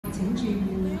請注意，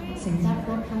乘搭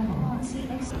國泰航空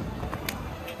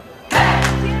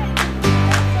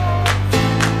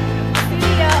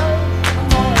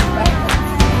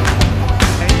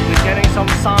CX。We're getting some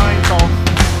signs of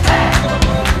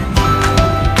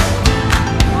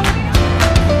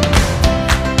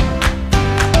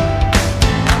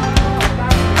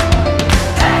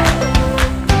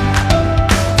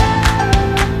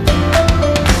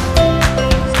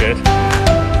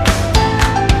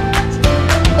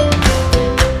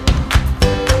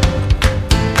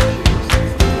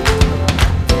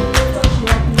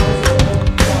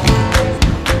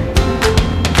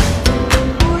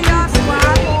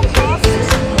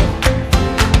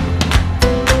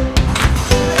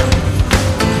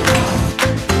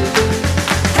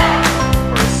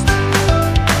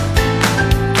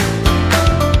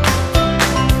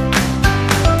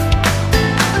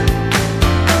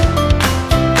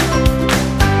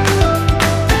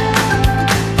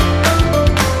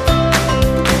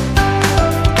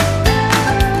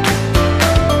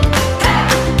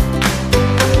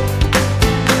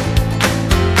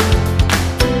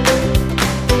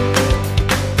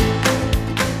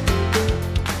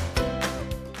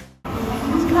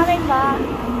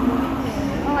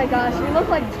Oh my gosh, you look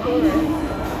like tourists.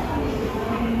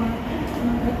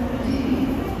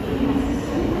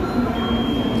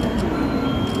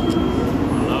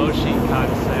 Hello,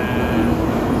 Shinkansen.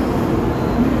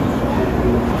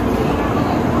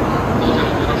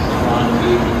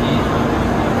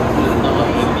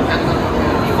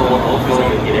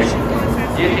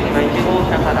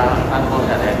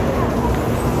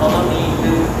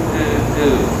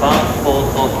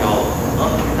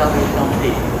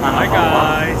 Hi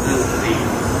guys,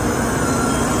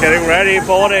 getting ready,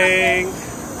 boarding.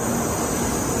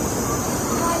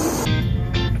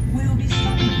 We'll be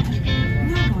stopping at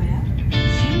Nagoya,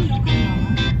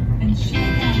 Shin-Yokohama, and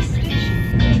Shibuya Station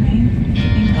train.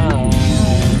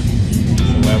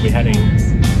 So where are we heading?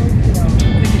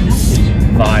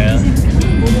 Via.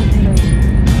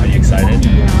 Are you excited?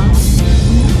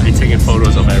 Are you taking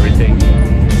photos of everything?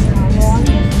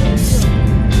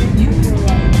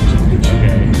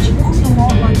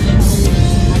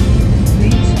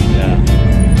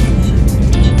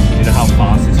 You know how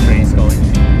fast this train is going?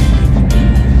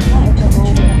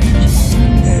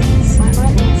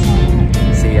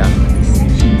 See ya.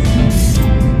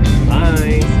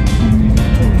 Bye.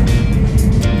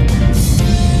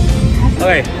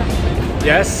 Okay.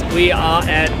 Yes, we are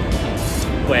at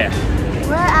where?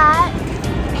 We're at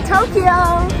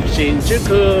Tokyo.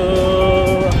 Shinjuku.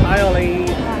 Hi Ollie.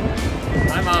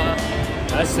 Hi Ma.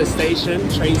 That's the station,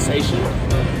 train station.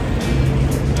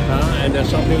 And the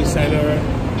shopping center.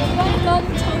 We're going to go to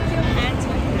Tokyo and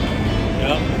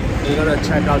Yep. We're gonna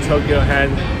check out Tokyo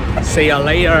and see you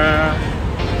later.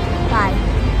 Bye.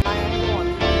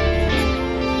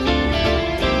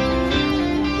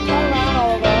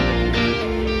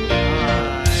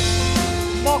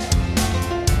 Look,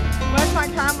 where's my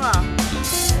camera?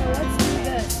 Let's do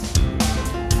this.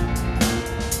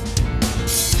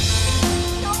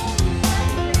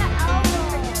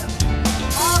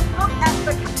 Look at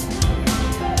the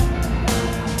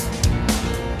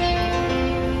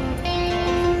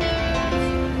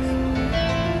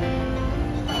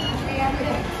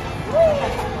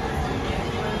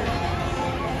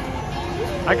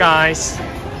Hi guys.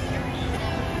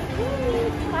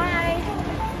 Hi.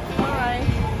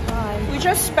 We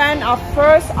just spent our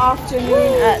first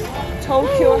afternoon at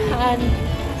Tokyo and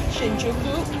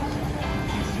Shinjuku,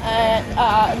 and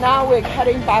now we're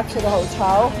heading back to the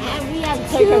hotel And we have to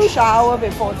take a shower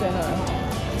before dinner.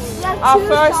 Our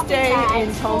first day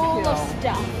in Tokyo.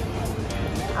 Stuff.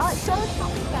 Show us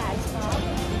shopping bags, Mom.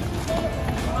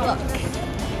 Look.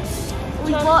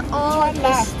 We bought all of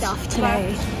this stuff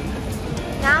today.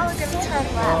 Now we're going to turn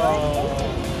left.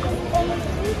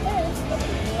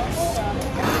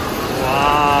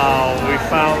 Wow, we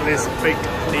found this big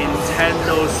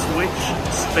Nintendo Switch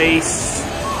space.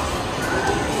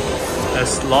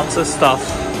 There's lots of stuff.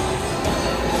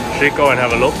 Should we go and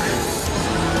have a look?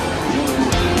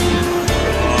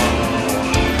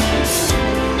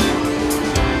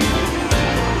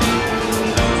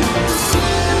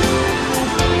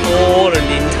 All the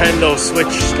Nintendo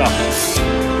Switch stuff.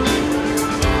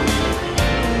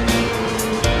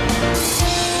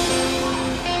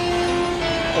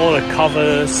 All the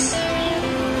covers.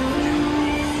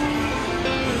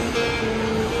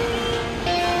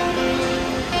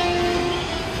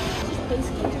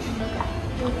 Basically just look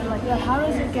at like, how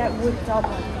does it get whipped up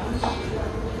like that?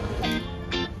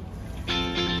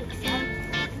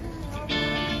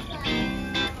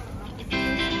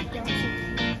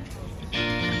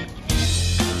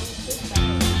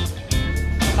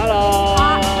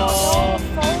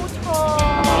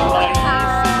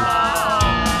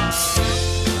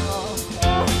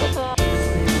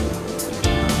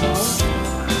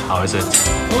 How is it?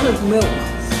 Olive milk.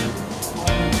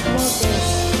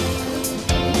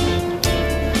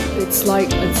 It's like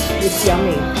it's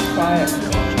yummy. Try it.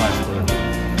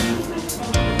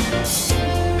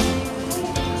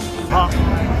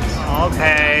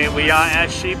 Okay, we are at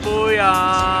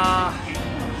Shibuya.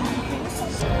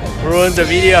 Ruined the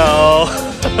video.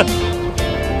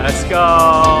 Let's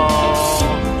go.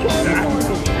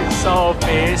 So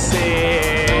busy.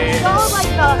 So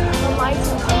like the lights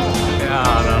and stuff.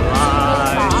 Yeah, the lights.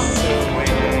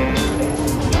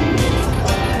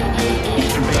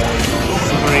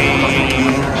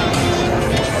 Screen.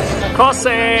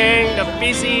 Crossing the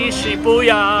busy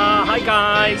Shibuya. Hi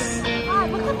guys. Hi,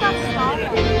 look at that star.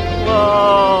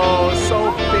 Whoa, so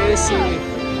busy.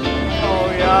 Oh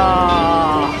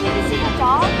yeah. Can you see the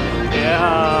dog?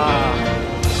 Yeah.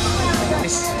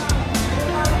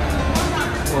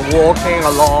 We're walking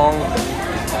along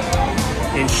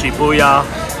in Shibuya.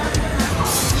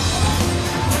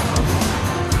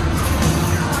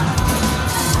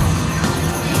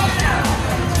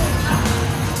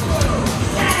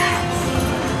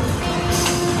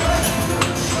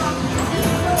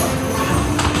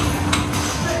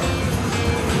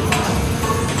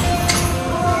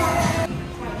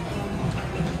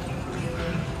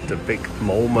 The big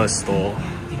MoMA store.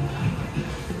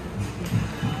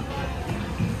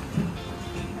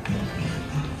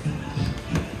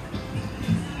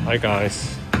 Hi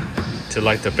guys, do you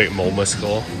like the big MoMA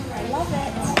store? I love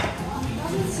it.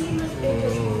 Doesn't seem as big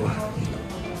as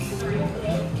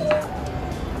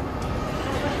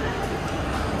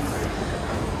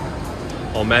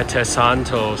Omete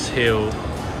Santos Hill.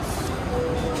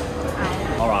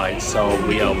 Alright, so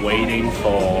we are waiting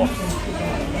for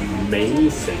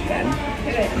amazing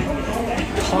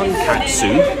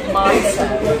tonkatsu,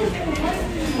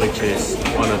 which is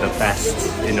one of the best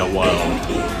in the world.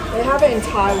 They have it in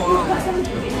Taiwan.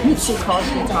 She calls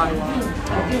it Taiwan.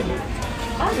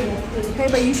 Hey,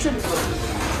 but you should.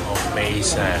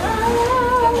 Amazing.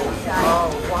 Oh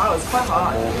wow, it's quite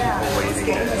hot. Waiting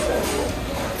there.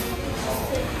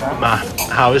 Ma,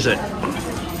 how is it?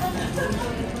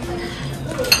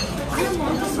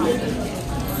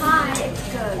 Hi, it's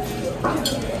good.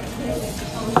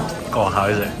 Go on, how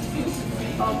is it? It's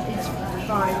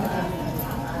fine.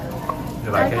 You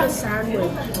like it?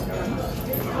 Sandwich.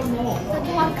 The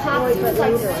tonkatsu is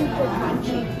like super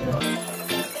crunchy.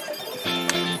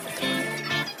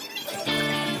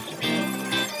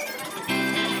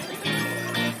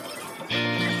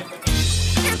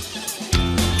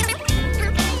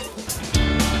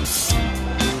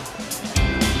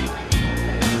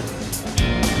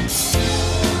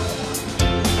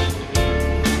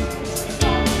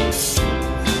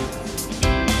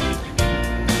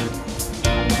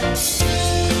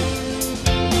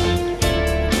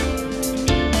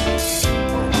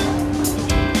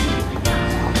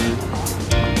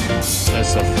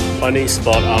 There's a funny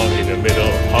spot out in the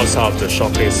middle, outside of the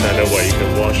shopping center where you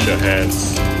can wash your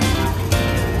hands.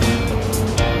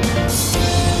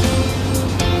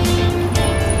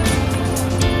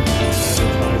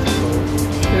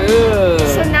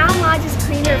 So now Ma just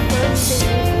cleaned her first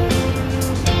thing.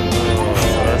 Oh,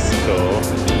 that's cool.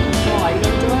 Oh, are you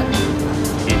gonna do it?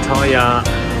 Itoya.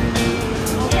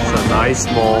 It's a nice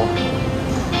mall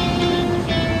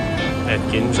at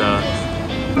Ginza.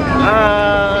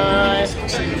 Hi!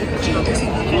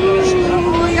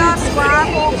 Shibuya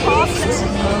Scramble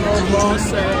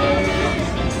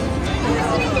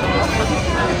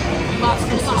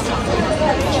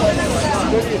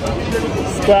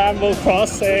Scramble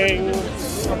crossing.